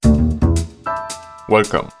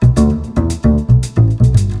Welcome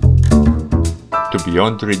to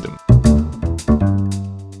Beyond Rhythm.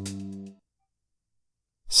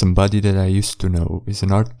 Somebody That I Used to Know is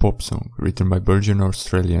an art pop song written by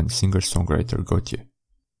Belgian-Australian singer-songwriter Gotye.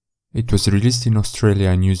 It was released in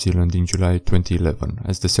Australia and New Zealand in July 2011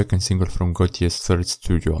 as the second single from Gotye's third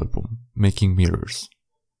studio album, Making Mirrors.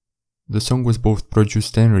 The song was both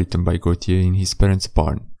produced and written by Gotye in his parents'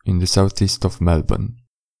 barn in the southeast of Melbourne.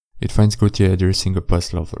 It finds Gotye addressing a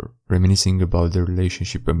past lover, reminiscing about their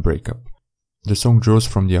relationship and breakup. The song draws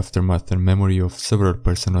from the aftermath and memory of several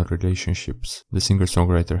personal relationships the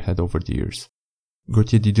singer-songwriter had over the years.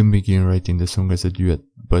 Gotye didn't begin writing the song as a duet,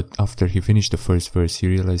 but after he finished the first verse he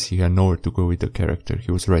realized he had nowhere to go with the character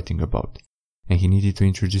he was writing about, and he needed to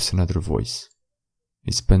introduce another voice.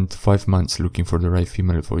 He spent 5 months looking for the right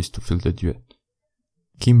female voice to fill the duet.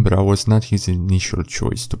 Kimbra was not his initial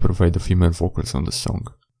choice to provide the female vocals on the song.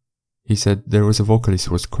 He said there was a vocalist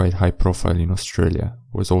who was quite high profile in Australia,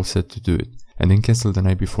 who was all set to do it, and then cancelled the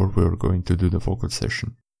night before we were going to do the vocal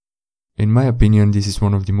session. In my opinion, this is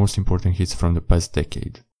one of the most important hits from the past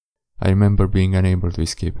decade. I remember being unable to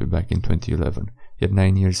escape it back in 2011, yet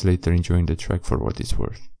 9 years later enjoying the track for what it's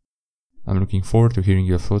worth. I'm looking forward to hearing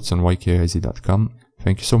your thoughts on ykiz.com.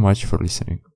 Thank you so much for listening.